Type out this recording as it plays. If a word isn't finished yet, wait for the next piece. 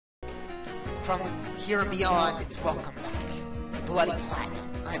from here and beyond, it's welcome back. Bloody Platinum.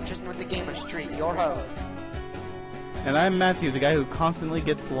 I'm Tristan with the Gamer Street, your host. And I'm Matthew, the guy who constantly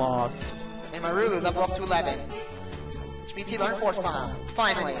gets lost. And Marulu level up to 11. Which means he learned Force Bomb.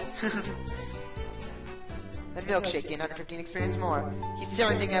 Finally. And Milkshake gained 115 experience more. He's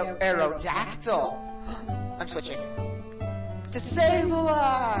sending out Aerodactyl. I'm switching. To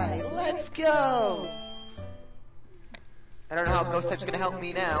Sableye! Let's go! I don't know how Ghost Type's gonna help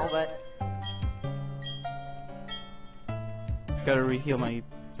me now, but... Gotta reheal my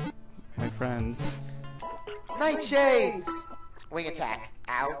friends. Nightshade! Wing attack.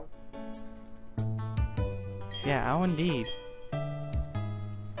 Ow. Yeah, ow indeed.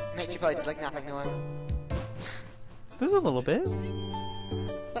 Nightshade probably does like nothing to him. There's a little bit.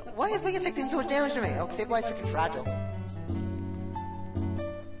 But why is Wing attack doing so much damage to me? Oh, Sableye's freaking fragile.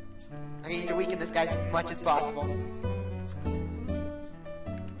 I need to weaken this guy as much as possible.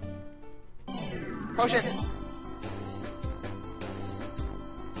 Potion!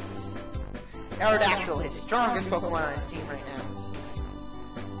 Aerodactyl, his strongest Pokemon on his team right now.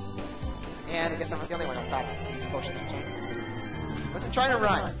 And I guess I'm not the only one on top to use Potion this turn. Wasn't trying to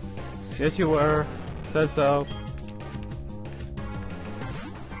run. Yes, you were. Says so.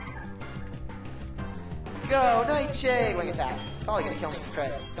 Go, Nightshade! Wing attack. Probably gonna kill me with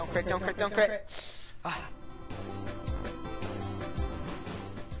crit. Don't crit, don't crit, don't crit. Ah.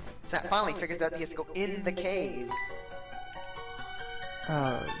 So that finally figures out he has to go in the cave.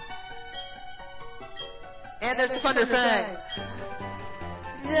 Oh. And there's the Thunder Fang!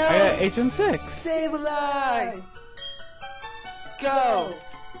 No! I got HM6! Sableye! Go!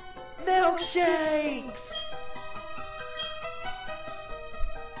 Milkshakes!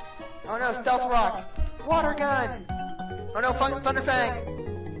 Oh no, Stealth Rock! Water Gun! Oh no, Thunder Fang!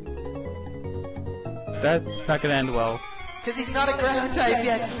 That's not gonna end well. Cause he's not a ground type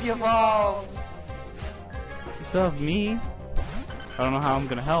yet, he evolves! You still have me. I don't know how I'm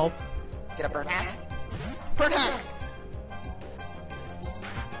gonna help. Get a Burn Hack? Burn Hacks!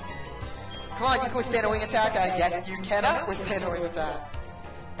 Come on, you can withstand a wing attack. I guess you cannot withstand a wing attack.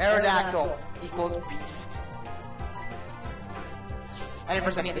 Aerodactyl equals Beast. I didn't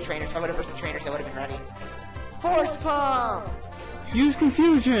burst any of the trainers. If I would have burst the trainers, I would have been ready. Force Palm! Use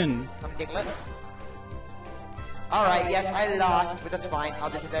Confusion! I'm Diglett. Alright, yes, I lost, but that's fine. I'll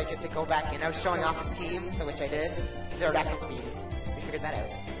just get to go back in. I was showing off his team, so which I did. Aerodactyl's Beast. We figured that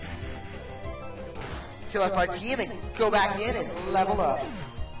out. Fill up our team and go back in and level up.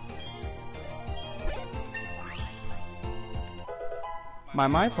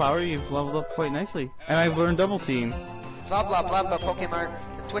 My flower, you've leveled up quite nicely. And I've learned Double Team. Blah blah blah blah Pokemon.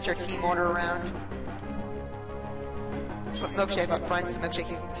 Let's switch our team order around. Let's put Milkshake up front so Milkshake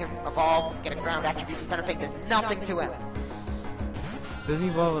can evolve and get a ground attribute so Thunder Fang does nothing to him. Doesn't he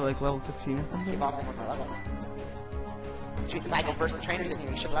evolve at like level 16 or He something? evolves in one level. Shoot, if I go burst the trainers in here,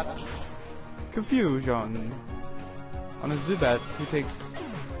 you should level. Confusion. On a Zubat, who takes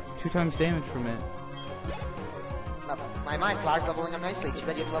 2 times damage from it. My Flower's leveling up nicely. Too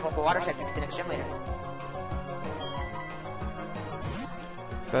bad you have to level up a water type to get the next gym later.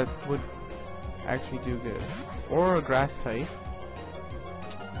 That would actually do good. Or a grass type.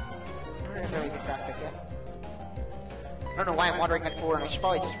 I don't know if he's a grass type yet. I don't know why I'm watering that core, and I should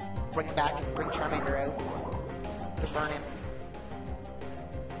probably just bring him back and bring Charmander out to burn him.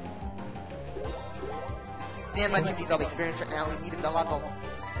 Man, Legend needs all the experience right now. We need him to level.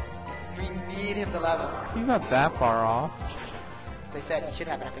 We need him to level. He's not that far off. They said he should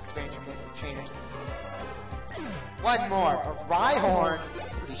have enough experience from his trainers. One more. A Rhyhorn.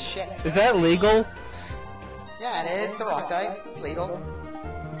 Holy shit. Is that legal? Yeah, it is. It's a rock type. It's legal.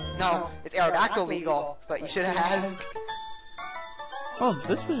 No, it's Aerodactyl legal, but you should have. Oh,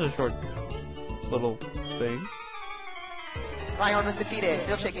 this was a short little thing. Rhyhorn was defeated.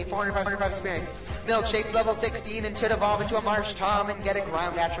 Milkshake gained 405 experience. Milkshake's level 16 and should evolve into a Marsh Tom and get a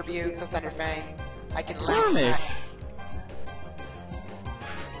ground attribute, so Thunder Fang. I can laugh at Tarnish. that.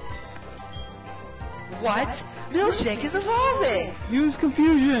 What? Milkshake is evolving! Use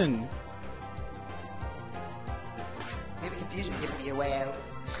Confusion! Maybe Confusion's gonna be your way out.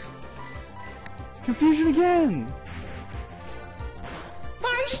 Confusion again!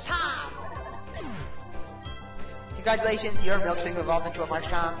 Marsh Tom! Congratulations, your Milkshake evolved into a Marsh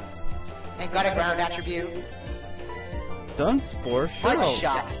Tom. And got a ground attribute. Dunsparce? Mud Sure.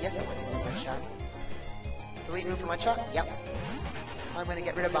 Shot. Yes, I want to do Mud Shot. Delete move for Mud Shot? Yep. I'm gonna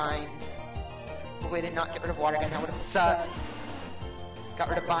get rid of Bind. Hopefully I did not get rid of Water Gun, that would have sucked. Got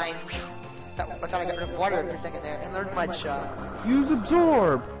rid of Bind. I thought I got rid of Water Gun for a second there. And learned Mud Shot. Use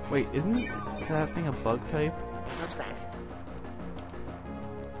Absorb! Wait, isn't that thing a bug type? No, it's ground.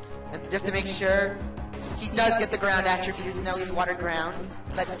 And just to make sure, he does get the ground attributes. Now he's water ground.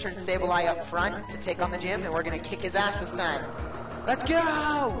 Let's turn Sableye up front to take on the gym, and we're gonna kick his ass this time. Let's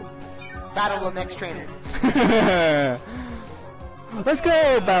go! Battle the next trainer. Let's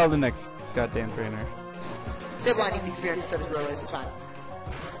go battle the next goddamn trainer. Sableye needs experience, so does Rollers, it's fine.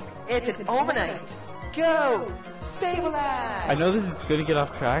 It's an Omanite! Go! Sableye! I know this is gonna get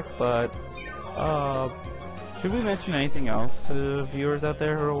off track, but should we mention anything else to the viewers out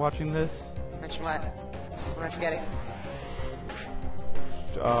there who are watching this? Mention what? What am I forgetting?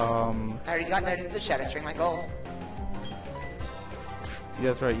 I already got the Shadow String, my gold. Yeah,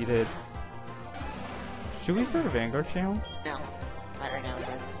 that's right, you did. Should we start a Vanguard channel? No. Not right now, it is.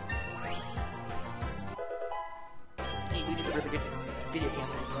 Hey, we need a really good video game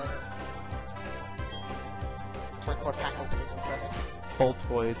for to record pack openings and stuff.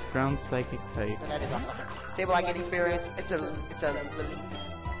 Boltoid, ground psychic type. But that is awesome. Sableye getting experience. It's a Lily.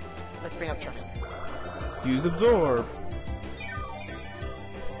 Let's bring up Charmander. Use Absorb.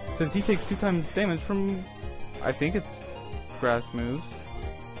 Since he takes 2 times damage from, I think it's grass moves.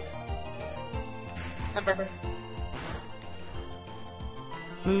 Ember.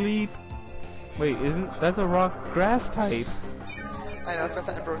 Sleep. Wait, isn't that's a rock grass type? I know, that's what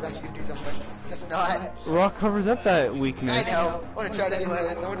Ember was actually gonna do something. Guess not. Rock covers up that weakness. I know. I wanna try it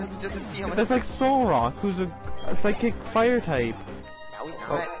anyways. I wanna just see how much. That's like Soul Rock, who's a psychic fire type. No, he's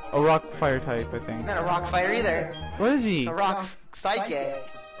not. A rock fire type, I think. He's not a rock fire either. What is he? A rock psychic.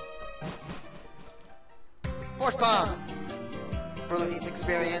 Force Bomb! Brew needs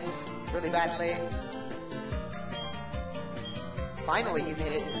experience really badly. Finally, you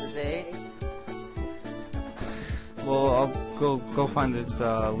made it to the Z. Well, I'll go find this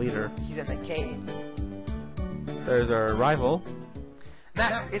leader. He's in the cave. There's our rival.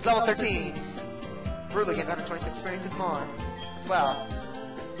 Matt is level 13. Brew gets 126 experiences more as well.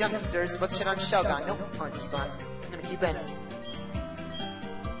 Youngsters, what's shit on Shogun? Nope, I'm gonna keep on. I'm gonna keep in.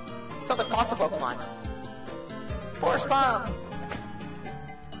 It's all the fossil Pokemon. Force Bomb!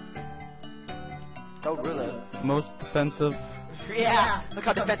 Go Rulu. Most defensive. Yeah, look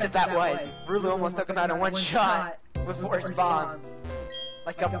how defensive that was. Rulu almost took him out in one shot with Force Bomb.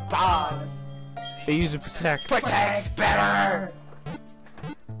 Like a bomb. They use it protect. Protect's better!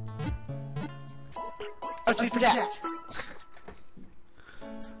 Oh, so we protect.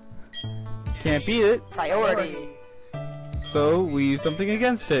 Can't beat it, Priority. so we use something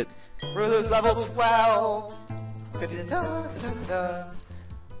against it. Rulu's level 12. Da-da-da-da-da-da.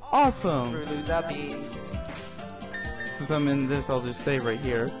 Awesome! Rulu's a beast. Since I'm in this, I'll just save right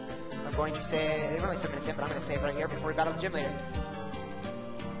here. I'm going to say, we're only 7 minutes in, but I'm going to save right here before we battle the gym leader.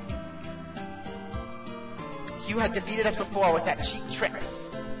 You had defeated us before with that cheap tricks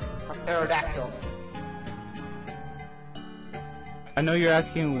from Aerodactyl. I know you're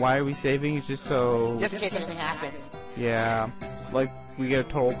asking why are we saving, it's just so... Just in case anything happens. Yeah, like we get a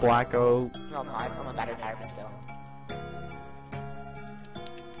total blackout. Well, no, I'm a battery pirate still.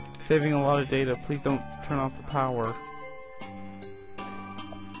 Saving a lot of data, please don't turn off the power.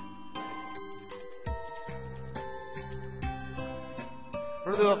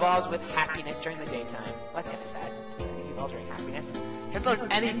 Rulu evolves with happiness during the daytime. Well, that's kind of sad. He evolves during happiness. He doesn't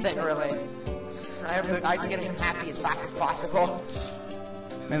learn anything, really. I have to get him happy as fast as possible.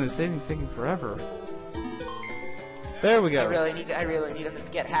 Man, the saving's taking forever. There we go. I really need him to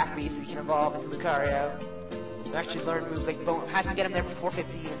get happy so he can evolve into Lucario. And actually learn moves like Bone. Has to get him there for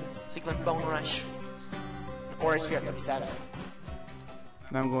 450 and so he can learn Bone Rush. Or his Sphere at 37.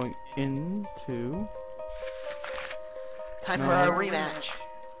 Now I'm going into... Time for our rematch.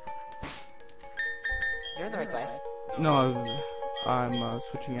 You're in the right place. No, I'm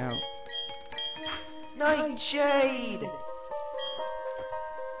switching out. Nightshade!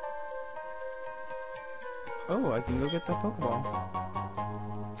 Oh, I can go get that Pokeball.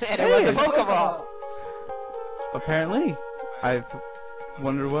 And it was the Pokeball! Apparently. I've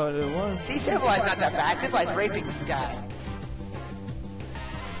wondered what it was. See, Sableye's not that bad. Sableye's raping this guy.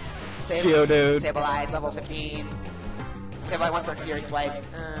 Geodude. Sableye's level 15. Sableye wants to learn Fury Swipes.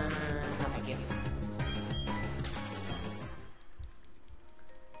 No thank you.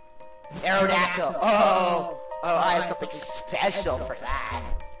 Aerodactyl. Oh, I have something special for that.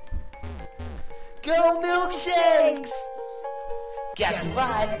 Go milkshakes! Guess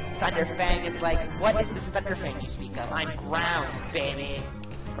what? Thunderfang is like, what is this Thunderfang you speak of? I'm ground, baby.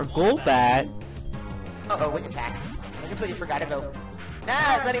 Or Golbat. Uh-oh, Wing Attack. I completely forgot about...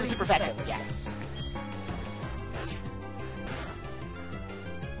 Nah, it's not even super effective. Yes.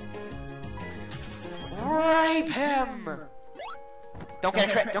 Rape him! Don't get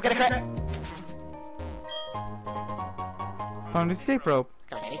a crit! Don't get a crit! Found escape rope.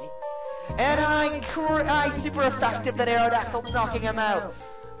 Come on, Eddie. And I super effective that Aerodactyl, knocking him out.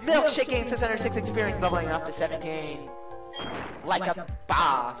 Milkshake gains 606 experience, leveling up to 17. Like a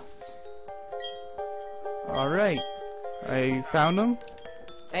boss. Alright. I found him.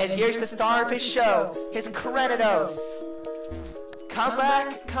 And here's the star of his show, his Cranidos. Come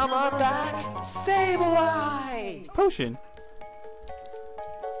back, come on back, Sableye! Potion.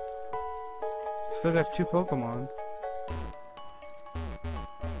 Still got 2 Pokemon.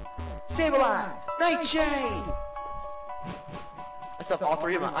 Sableye! Nightshade! I still have all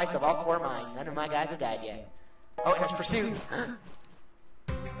 3 of mine. I still have all 4 of mine. None of my guys have died yet. Oh, and there's Pursuit.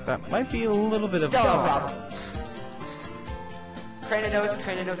 That might be a little bit of Still no problem. Cranidos.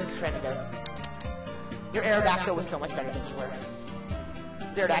 Your Aerodactyl was so much better than you were.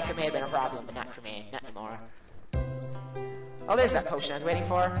 Aerodactyl may have been a problem, but not for me. Not anymore. Oh, there's that potion I was waiting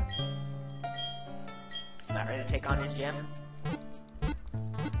for. He's about ready to take on his gym.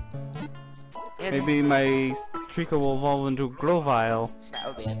 And Maybe my Trico will evolve into a Grovyle. that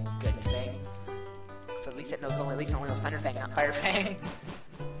would be a good thing. So at least it knows only knows Thunder Fang, not Fire Fang.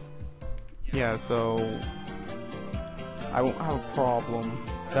 Yeah, so I won't have a problem.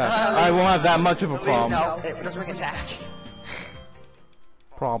 I won't have that much of a problem. No, it does ring attack.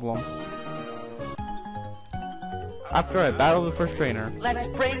 Problem. After I battle the first trainer. Let's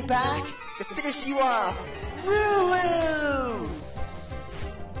bring back to finish you off, Rulu!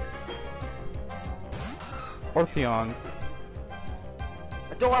 Orpheon.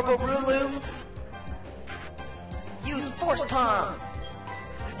 Adorable Rulu. Use Force Palm.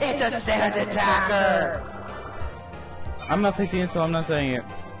 It's a sand attacker. I'm not thinking it, so I'm not saying it.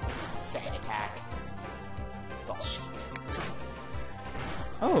 Sand attack. Bullshit.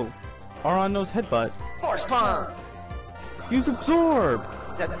 Oh. Aron knows Headbutt. Force Palm. Use Absorb.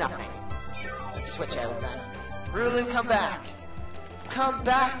 Does nothing. Let's switch out then. Rulu, come back. Come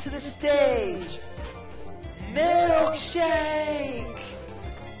back to the stage. Milkshake.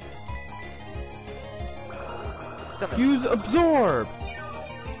 Use Absorb.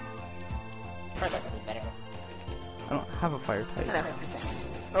 Try that would be better. I don't have a fire type.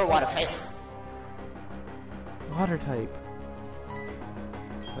 100%. Or water type. Water type.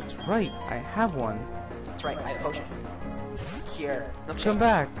 That's right, I have one. That's right, I have a potion. Here. Milkshake. Come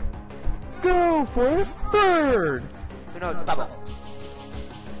back. Go for a bird! Who knows? Bubble.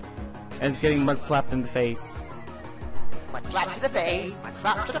 And it's getting mud slapped in the face. One slap to the face. One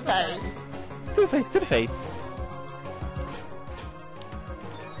slap to the face. To the face, to the face.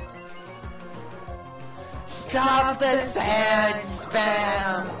 Stop the sand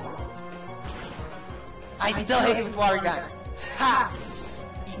spam! I still hate you with water gun. Ha!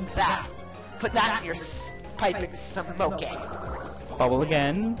 Eat that. Put that in your pipe and smoke it. Bubble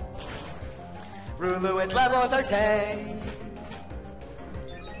again. Rulu is level 13.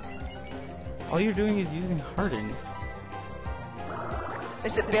 All you're doing is using Harden.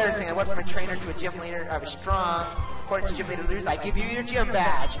 It's embarrassing. I went from a trainer to a gym leader. I was strong. According to gym leaders, I give you your gym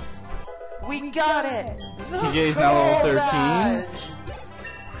badge. We got it! The TJ's now level 13. badge.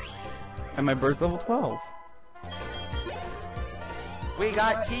 And my bird's level 12. We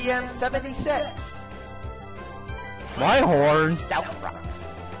got TM76. Rhyhorn! Stout Rock.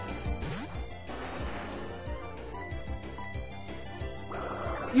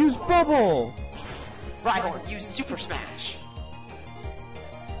 Use Bubble! Rhyhorn, use Super Smash.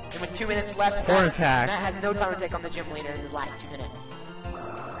 And with 2 minutes left, Horn Matt, attack. Matt has no time to take on the gym leader in the last 2 minutes.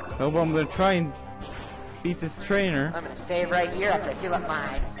 No, but I'm gonna try and beat this trainer. I'm gonna stay right here after I heal up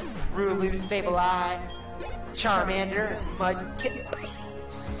my Rulu, Sableye, Charmander, Mudkip,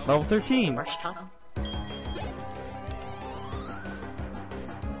 Level 13. Marshtomp.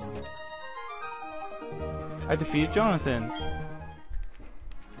 I defeated Jonathan.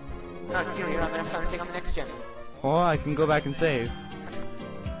 Oh, you don't have enough time to take on the next gym. Well, I can go back and save.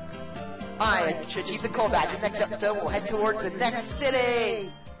 I should achieve the coal badge. In the next episode, we'll head towards the next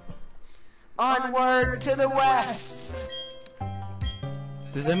city! Onward to the west!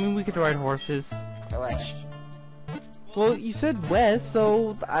 Does that mean we could ride horses? I wish. Well, you said west,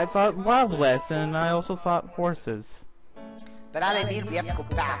 so I thought Wild West, and I also thought horses. But I didn't mean we have to go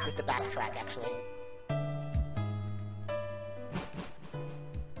back with the backtrack, actually.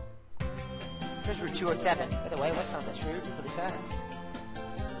 Here's Route 207. By the way, what's on this route? Really fast.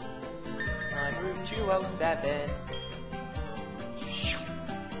 On Route 207.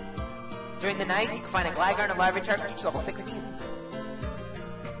 During the night, you can find a Gligar and a Larvitar, each level 16.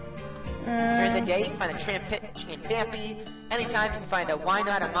 During the day, you can find a Trampitch and Vampy. Anytime, you can find a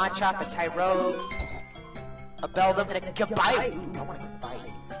Wynot, a Machop, a Tyrogue, a Beldum, and a Gabai. Ooh, I want a Gabai.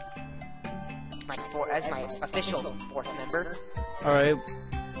 As my official 4th member. Alright.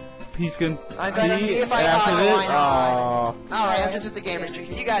 he's gonna I'm gonna see if I and after auto this, line on. Alright, I'm just with the gamer tree.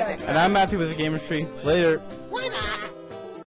 See you guys next time. and I'm Matthew with the Gamer Tree. Later. What?